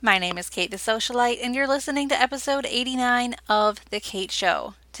My name is Kate the Socialite, and you're listening to episode 89 of The Kate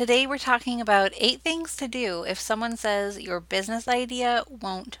Show. Today we're talking about 8 things to do if someone says your business idea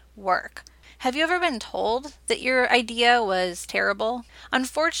won't work. Have you ever been told that your idea was terrible?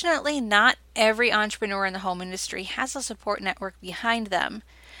 Unfortunately, not every entrepreneur in the home industry has a support network behind them,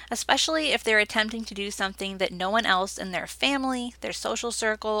 especially if they're attempting to do something that no one else in their family, their social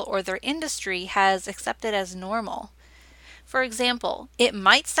circle, or their industry has accepted as normal. For example, it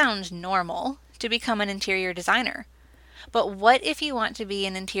might sound normal to become an interior designer, but what if you want to be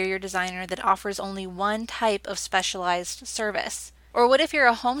an interior designer that offers only one type of specialized service? Or what if you're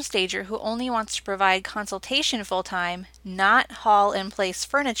a home stager who only wants to provide consultation full-time, not haul and place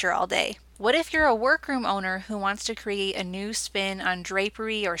furniture all day? What if you're a workroom owner who wants to create a new spin on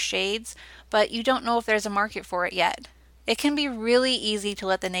drapery or shades, but you don't know if there's a market for it yet? It can be really easy to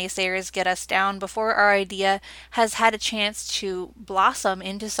let the naysayers get us down before our idea has had a chance to blossom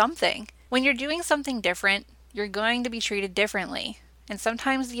into something. When you're doing something different, you're going to be treated differently. And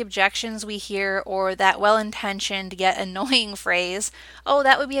sometimes the objections we hear, or that well-intentioned yet annoying phrase, "Oh,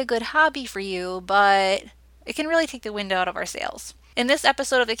 that would be a good hobby for you," but it can really take the wind out of our sails. In this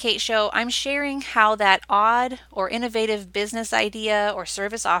episode of The Kate Show, I'm sharing how that odd or innovative business idea or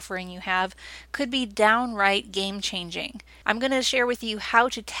service offering you have could be downright game-changing. I'm going to share with you how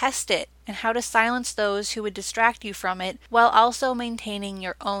to test it and how to silence those who would distract you from it while also maintaining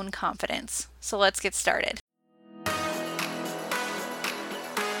your own confidence. So let's get started.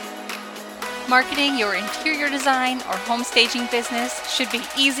 Marketing your interior design or home staging business should be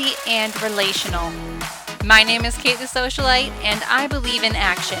easy and relational. My name is Kate the Socialite, and I believe in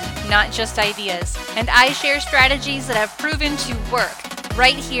action, not just ideas. And I share strategies that have proven to work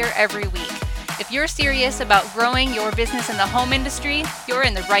right here every week. If you're serious about growing your business in the home industry, you're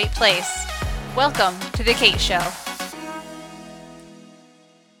in the right place. Welcome to The Kate Show.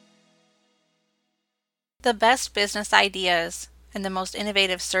 The best business ideas and the most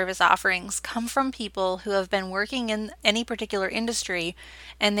innovative service offerings come from people who have been working in any particular industry,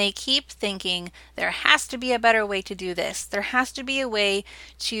 and they keep thinking there has to be a better way to do this. There has to be a way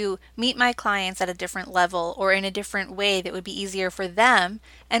to meet my clients at a different level or in a different way that would be easier for them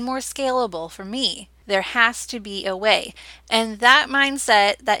and more scalable for me. There has to be a way. And that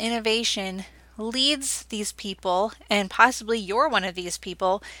mindset, that innovation, leads these people, and possibly you're one of these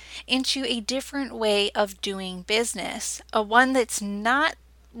people, into a different way of doing business, a one that's not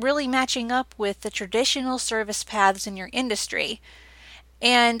really matching up with the traditional service paths in your industry.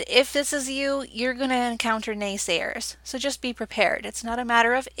 And if this is you, you're going to encounter naysayers. So just be prepared. It's not a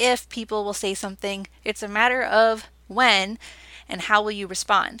matter of if people will say something, it's a matter of when and how will you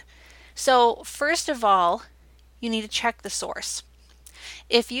respond. So first of all, you need to check the source.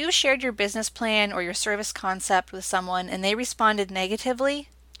 If you shared your business plan or your service concept with someone and they responded negatively,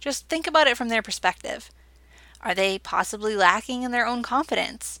 just think about it from their perspective. Are they possibly lacking in their own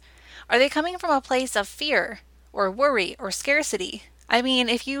confidence? Are they coming from a place of fear or worry or scarcity? I mean,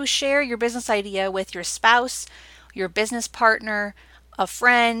 if you share your business idea with your spouse, your business partner, a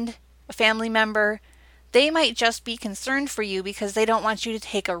friend, a family member, they might just be concerned for you because they don't want you to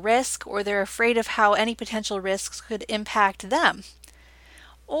take a risk, or they're afraid of how any potential risks could impact them.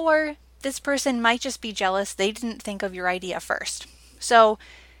 Or this person might just be jealous they didn't think of your idea first. So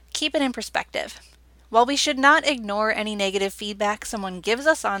keep it in perspective. While we should not ignore any negative feedback someone gives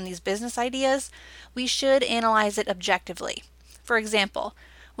us on these business ideas, we should analyze it objectively. For example,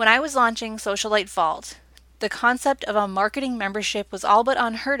 when I was launching Socialite Vault, the concept of a marketing membership was all but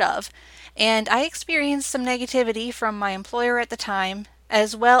unheard of, and I experienced some negativity from my employer at the time,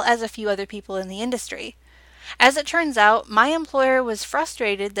 as well as a few other people in the industry. As it turns out, my employer was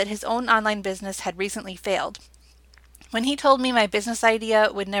frustrated that his own online business had recently failed. When he told me my business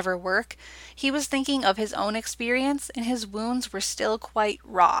idea would never work, he was thinking of his own experience, and his wounds were still quite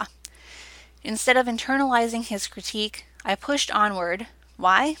raw. Instead of internalizing his critique, I pushed onward.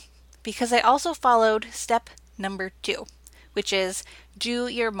 Why? Because I also followed step number 2, which is do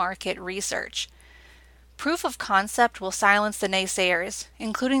your market research. Proof of concept will silence the naysayers,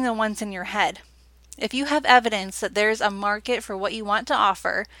 including the ones in your head. If you have evidence that there's a market for what you want to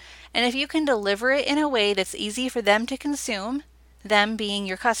offer, and if you can deliver it in a way that's easy for them to consume, them being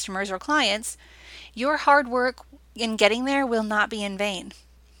your customers or clients, your hard work in getting there will not be in vain.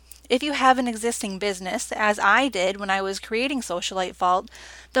 If you have an existing business, as I did when I was creating Socialite Vault,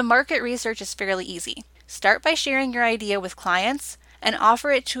 the market research is fairly easy. Start by sharing your idea with clients and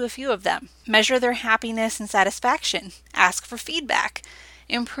offer it to a few of them. Measure their happiness and satisfaction. Ask for feedback.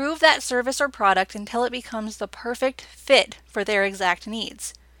 Improve that service or product until it becomes the perfect fit for their exact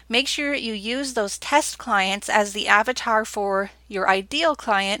needs. Make sure you use those test clients as the avatar for your ideal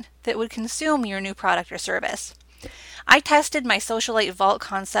client that would consume your new product or service. I tested my Socialite Vault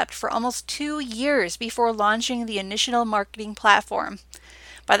concept for almost 2 years before launching the initial marketing platform.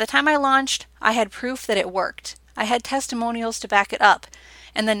 By the time I launched, I had proof that it worked. I had testimonials to back it up,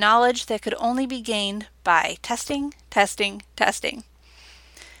 and the knowledge that could only be gained by testing, testing, testing.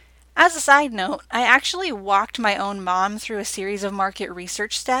 As a side note, I actually walked my own mom through a series of market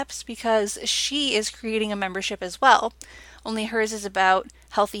research steps because she is creating a membership as well. Only hers is about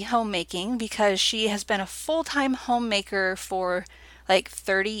healthy homemaking because she has been a full-time homemaker for like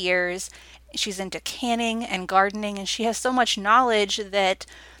 30 years. She's into canning and gardening, and she has so much knowledge that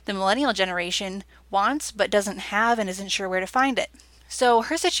the millennial generation wants but doesn't have and isn't sure where to find it. So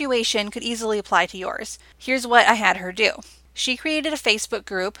her situation could easily apply to yours. Here's what I had her do. She created a Facebook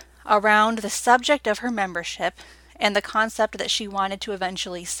group around the subject of her membership and the concept that she wanted to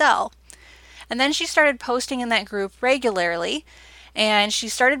eventually sell. And then she started posting in that group regularly, and she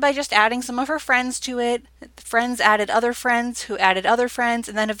started by just adding some of her friends to it. Friends added other friends who added other friends,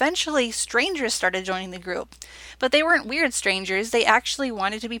 and then eventually strangers started joining the group. But they weren't weird strangers, they actually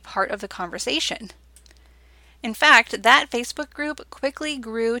wanted to be part of the conversation. In fact, that Facebook group quickly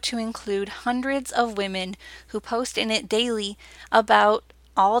grew to include hundreds of women who post in it daily about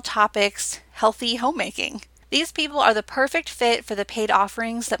all topics healthy homemaking. These people are the perfect fit for the paid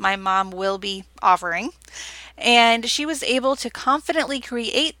offerings that my mom will be offering, and she was able to confidently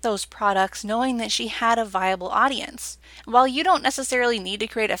create those products knowing that she had a viable audience. While you don't necessarily need to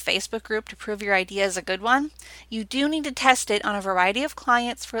create a Facebook group to prove your idea is a good one, you do need to test it on a variety of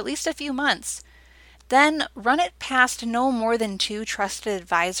clients for at least a few months. Then run it past no more than 2 trusted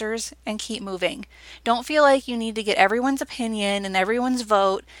advisors and keep moving. Don't feel like you need to get everyone's opinion and everyone's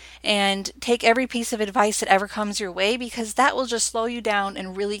vote and take every piece of advice that ever comes your way, because that will just slow you down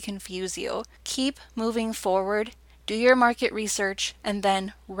and really confuse you. Keep moving forward, do your market research, and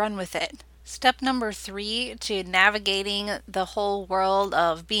then run with it. Step number 3 to navigating the whole world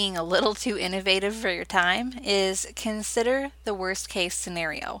of being a little too innovative for your time is consider the worst case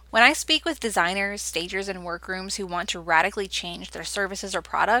scenario. When I speak with designers, stagers, and workrooms who want to radically change their services or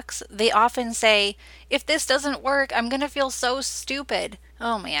products, they often say, if this doesn't work, I'm going to feel so stupid.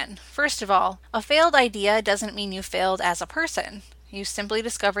 Oh man, first of all, a failed idea doesn't mean you failed as a person. You simply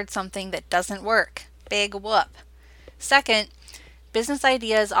discovered something that doesn't work. Big whoop. Second, business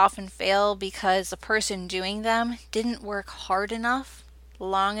ideas often fail because the person doing them didn't work hard enough,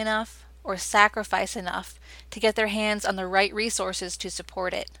 long enough, or sacrifice enough to get their hands on the right resources to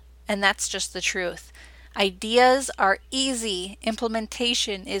support it. And that's just the truth. Ideas are easy,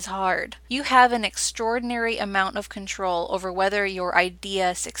 implementation is hard. You have an extraordinary amount of control over whether your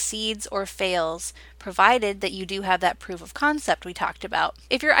idea succeeds or fails, provided that you do have that proof of concept we talked about.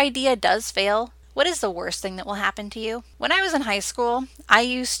 If your idea does fail, what is the worst thing that will happen to you? When I was in high school, I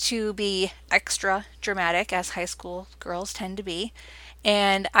used to be extra dramatic, as high school girls tend to be,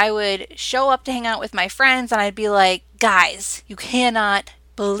 and I would show up to hang out with my friends and I'd be like, guys, you cannot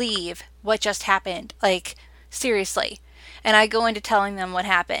believe what just happened. Like, seriously. And I go into telling them what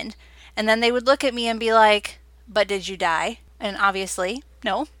happened. And then they would look at me and be like, but did you die? And obviously,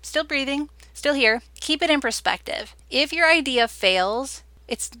 no, still breathing, still here. Keep it in perspective. If your idea fails,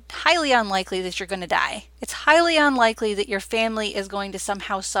 it's highly unlikely that you're going to die. It's highly unlikely that your family is going to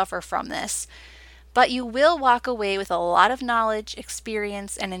somehow suffer from this. But you will walk away with a lot of knowledge,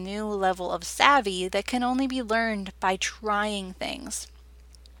 experience, and a new level of savvy that can only be learned by trying things.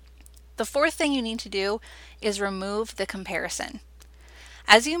 The fourth thing you need to do is remove the comparison.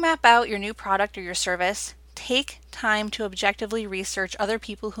 As you map out your new product or your service, take time to objectively research other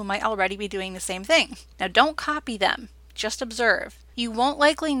people who might already be doing the same thing. Now, don't copy them. Just observe. You won't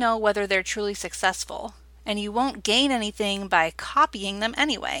likely know whether they're truly successful, and you won't gain anything by copying them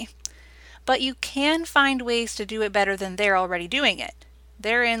anyway. But you can find ways to do it better than they're already doing it.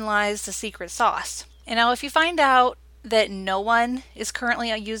 Therein lies the secret sauce. And now if you find out that no one is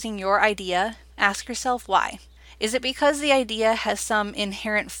currently using your idea, ask yourself why. Is it because the idea has some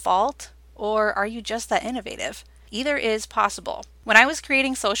inherent fault, or are you just that innovative? Either is possible. When I was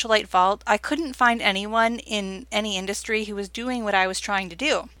creating Socialite Vault, I couldn't find anyone in any industry who was doing what I was trying to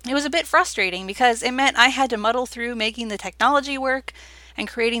do. It was a bit frustrating because it meant I had to muddle through making the technology work and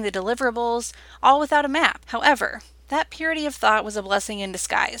creating the deliverables, all without a map. However, that purity of thought was a blessing in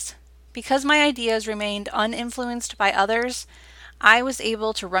disguise. Because my ideas remained uninfluenced by others, I was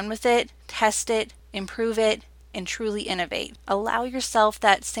able to run with it, test it, improve it, and truly innovate. Allow yourself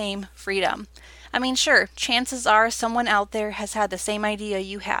that same freedom. I mean, sure, chances are someone out there has had the same idea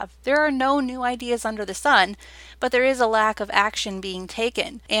you have. There are no new ideas under the sun, but there is a lack of action being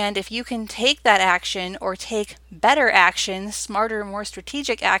taken. And if you can take that action or take better action, smarter, more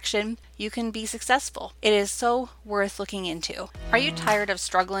strategic action, you can be successful. It is so worth looking into. Are you tired of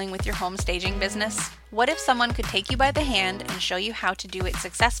struggling with your home staging business? What if someone could take you by the hand and show you how to do it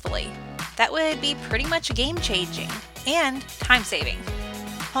successfully? That would be pretty much game changing and time saving.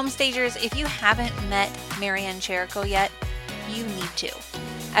 Home stagers, if you haven't met Marianne Cherico yet, you need to.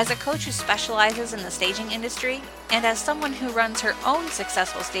 As a coach who specializes in the staging industry, and as someone who runs her own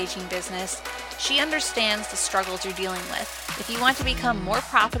successful staging business, she understands the struggles you're dealing with. If you want to become more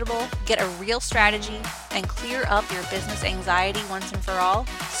profitable, get a real strategy, and clear up your business anxiety once and for all,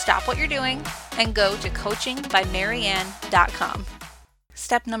 stop what you're doing and go to coachingbymarianne.com.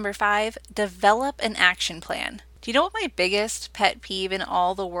 Step number 5, develop an action plan. Do you know what my biggest pet peeve in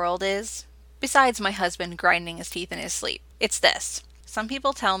all the world is? Besides my husband grinding his teeth in his sleep. It's this. Some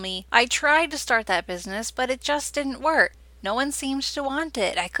people tell me, I tried to start that business, but it just didn't work. No one seemed to want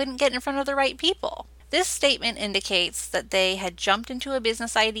it. I couldn't get in front of the right people. This statement indicates that they had jumped into a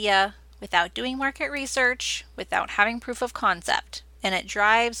business idea without doing market research, without having proof of concept. And it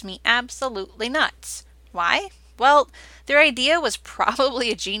drives me absolutely nuts. Why? Well, their idea was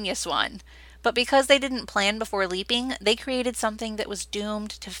probably a genius one. But because they didn't plan before leaping, they created something that was doomed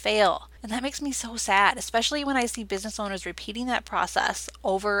to fail. And that makes me so sad, especially when I see business owners repeating that process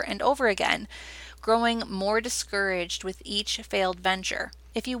over and over again, growing more discouraged with each failed venture.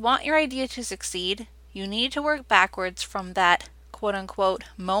 If you want your idea to succeed, you need to work backwards from that quote-unquote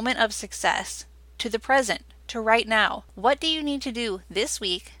moment of success to the present, to right now. What do you need to do this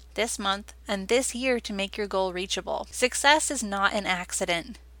week, this month, and this year to make your goal reachable? Success is not an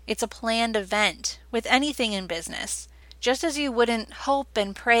accident. It's a planned event with anything in business. Just as you wouldn't hope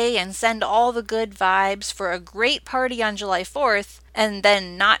and pray and send all the good vibes for a great party on July 4th and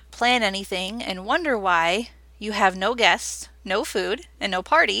then not plan anything and wonder why you have no guests, no food, and no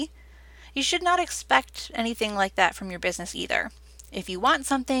party, you should not expect anything like that from your business either. If you want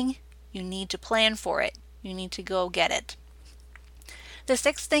something, you need to plan for it. You need to go get it. The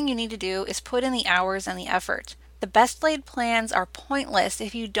 6th thing you need to do is put in the hours and the effort. The best laid plans are pointless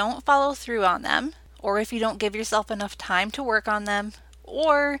if you don't follow through on them, or if you don't give yourself enough time to work on them,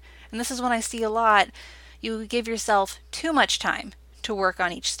 or, and this is what I see a lot, you give yourself too much time to work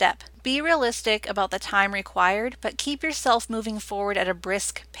on each step. Be realistic about the time required, but keep yourself moving forward at a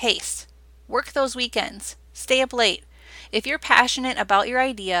brisk pace. Work those weekends. Stay up late. If you're passionate about your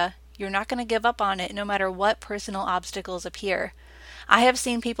idea, you're not going to give up on it no matter what personal obstacles appear. I have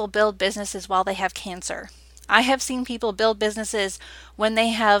seen people build businesses while they have cancer. I have seen people build businesses when they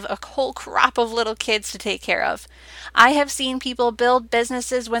have a whole crop of little kids to take care of. I have seen people build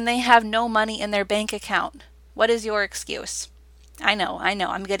businesses when they have no money in their bank account. What is your excuse? I know,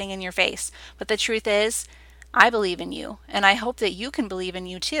 I'm getting in your face. But the truth is, I believe in you, and I hope that you can believe in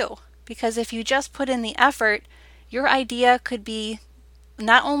you too. Because if you just put in the effort, your idea could be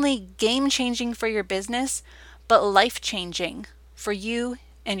not only game-changing for your business, but life-changing for you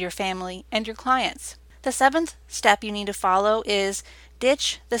and your family and your clients. The 7th step you need to follow is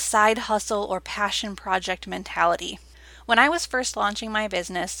ditch the side hustle or passion project mentality. When I was first launching my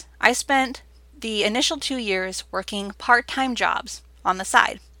business, I spent the initial 2 years working part-time jobs on the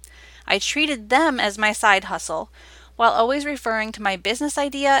side. I treated them as my side hustle while always referring to my business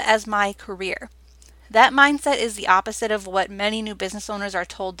idea as my career. That mindset is the opposite of what many new business owners are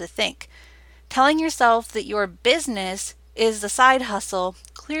told to think. Telling yourself that your business is the side hustle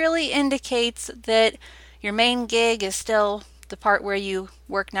clearly indicates that your main gig is still the part where you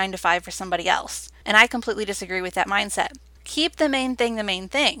work 9 to 5 for somebody else. And I completely disagree with that mindset. Keep the main thing the main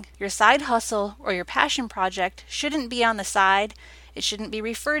thing. Your side hustle or your passion project shouldn't be on the side. It shouldn't be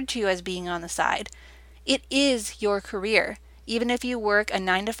referred to as being on the side. It is your career, even if you work a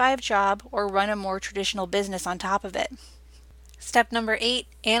 9 to 5 job or run a more traditional business on top of it. Step number 8,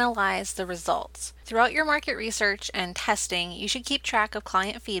 analyze the results. Throughout your market research and testing, you should keep track of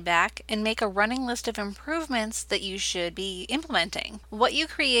client feedback and make a running list of improvements that you should be implementing. What you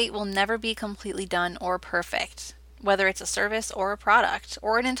create will never be completely done or perfect, whether it's a service or a product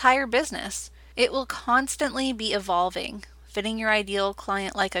or an entire business. It will constantly be evolving, fitting your ideal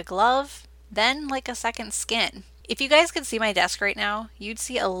client like a glove, then like a second skin. If you guys could see my desk right now, you'd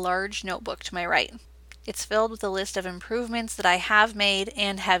see a large notebook to my right. It's filled with a list of improvements that I have made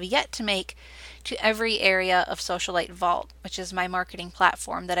and have yet to make to every area of Socialite Vault, which is my marketing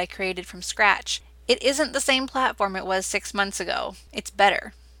platform that I created from scratch. It isn't the same platform it was 6 months ago. It's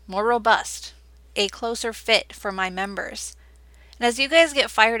better, more robust, a closer fit for my members. And as you guys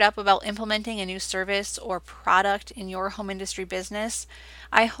get fired up about implementing a new service or product in your home industry business,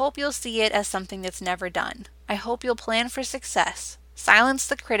 I hope you'll see it as something that's never done. I hope you'll plan for success, silence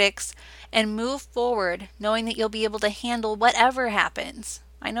the critics, and move forward knowing that you'll be able to handle whatever happens.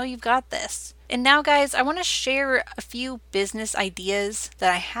 I know you've got this. And now, guys, I want to share a few business ideas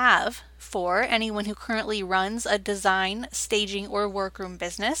that I have for anyone who currently runs a design, staging, or workroom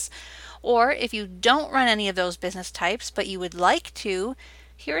business. Or if you don't run any of those business types, but you would like to,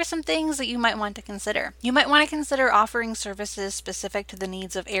 here are some things that you might want to consider. You might want to consider offering services specific to the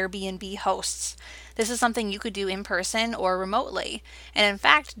needs of Airbnb hosts. This is something you could do in person or remotely. And in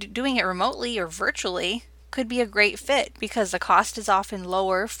fact, doing it remotely or virtually could be a great fit because the cost is often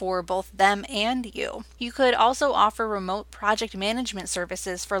lower for both them and you. You could also offer remote project management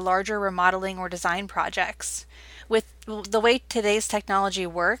services for larger remodeling or design projects. With the way today's technology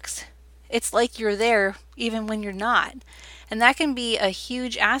works, it's like you're there even when you're not. And that can be a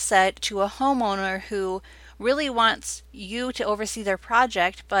huge asset to a homeowner who really wants you to oversee their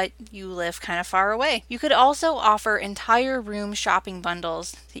project, but you live kind of far away. You could also offer entire room shopping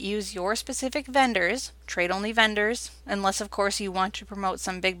bundles that use your specific vendors, trade-only vendors, unless of course you want to promote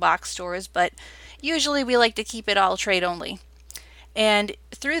some big box stores, but usually we like to keep it all trade-only. And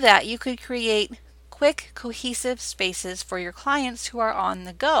through that, you could create quick, cohesive spaces for your clients who are on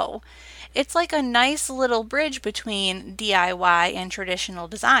the go. It's like a nice little bridge between DIY and traditional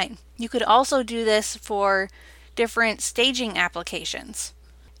design. You could also do this for different staging applications.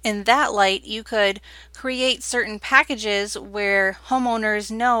 In that light, you could create certain packages where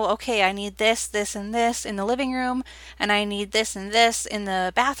homeowners know, okay, I need this, this, and this in the living room, and I need this and this in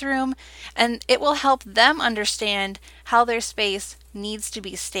the bathroom, and it will help them understand how their space needs to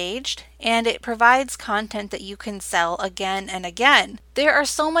be staged, and it provides content that you can sell again and again. There are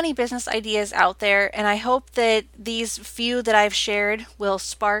so many business ideas out there, and I hope that these few that I've shared will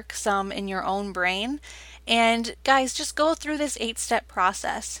spark some in your own brain. And guys, just go through this 8-step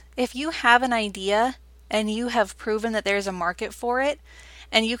process. If you have an idea and you have proven that there's a market for it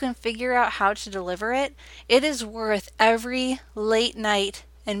and you can figure out how to deliver it, it is worth every late night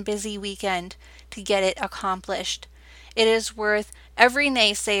and busy weekend to get it accomplished. It is worth every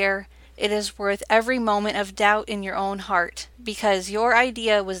naysayer. It is worth every moment of doubt in your own heart because your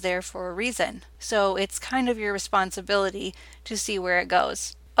idea was there for a reason. So it's kind of your responsibility to see where it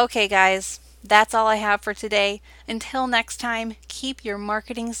goes. Okay, guys. That's all I have for today. Until next time, keep your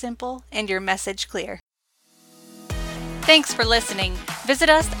marketing simple and your message clear. Thanks for listening. Visit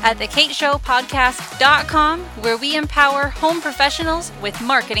us at thekateshowpodcast.com where we empower home professionals with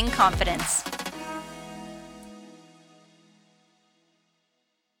marketing confidence.